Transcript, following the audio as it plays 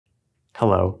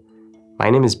Hello, my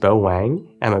name is Wang.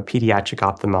 I'm a pediatric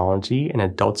ophthalmology and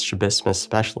adult strabismus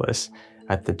specialist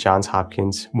at the Johns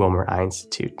Hopkins Wilmer Eye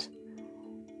Institute.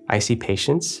 I see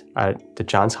patients at the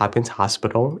Johns Hopkins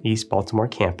Hospital East Baltimore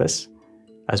campus,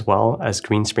 as well as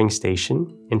Green Spring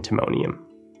Station in Timonium.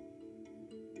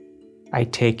 I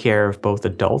take care of both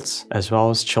adults as well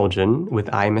as children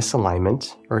with eye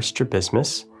misalignment or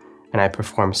strabismus, and I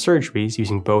perform surgeries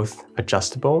using both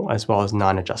adjustable as well as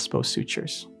non-adjustable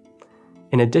sutures.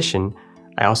 In addition,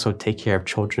 I also take care of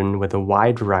children with a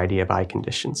wide variety of eye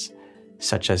conditions,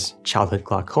 such as childhood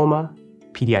glaucoma,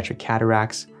 pediatric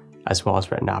cataracts, as well as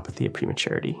retinopathy of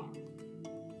prematurity.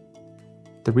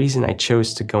 The reason I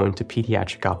chose to go into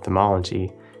pediatric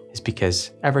ophthalmology is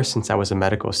because ever since I was a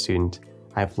medical student,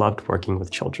 I've loved working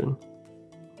with children.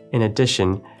 In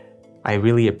addition, I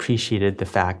really appreciated the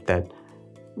fact that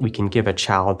we can give a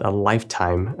child a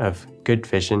lifetime of good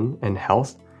vision and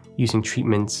health using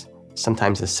treatments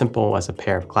sometimes as simple as a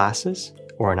pair of glasses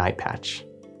or an eye patch.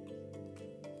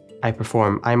 I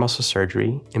perform eye muscle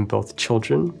surgery in both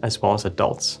children as well as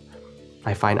adults.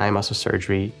 I find eye muscle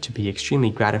surgery to be extremely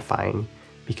gratifying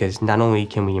because not only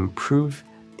can we improve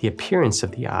the appearance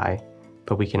of the eye,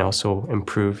 but we can also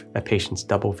improve a patient's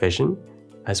double vision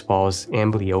as well as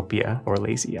amblyopia or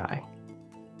lazy eye.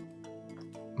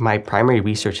 My primary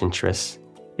research interest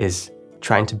is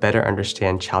trying to better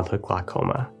understand childhood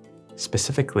glaucoma.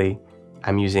 Specifically,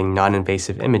 I'm using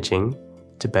non-invasive imaging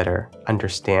to better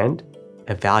understand,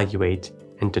 evaluate,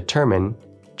 and determine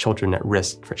children at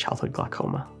risk for childhood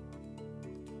glaucoma.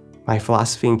 My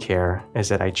philosophy in care is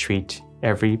that I treat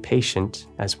every patient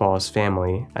as well as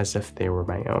family as if they were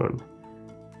my own.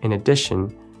 In addition,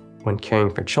 when caring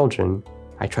for children,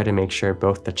 I try to make sure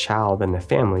both the child and the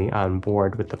family are on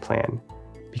board with the plan,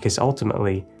 because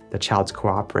ultimately, the child's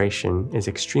cooperation is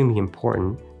extremely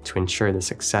important to ensure the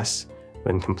success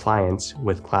and compliance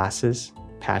with glasses,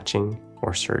 patching,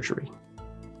 or surgery.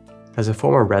 As a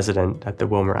former resident at the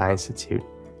Wilmer Eye Institute,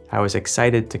 I was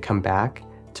excited to come back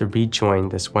to rejoin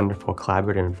this wonderful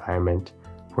collaborative environment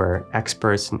where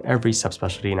experts in every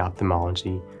subspecialty in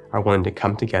ophthalmology are willing to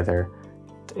come together,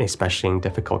 especially in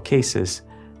difficult cases,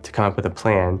 to come up with a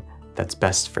plan that's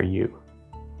best for you.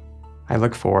 I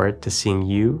look forward to seeing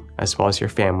you as well as your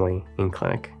family in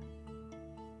clinic.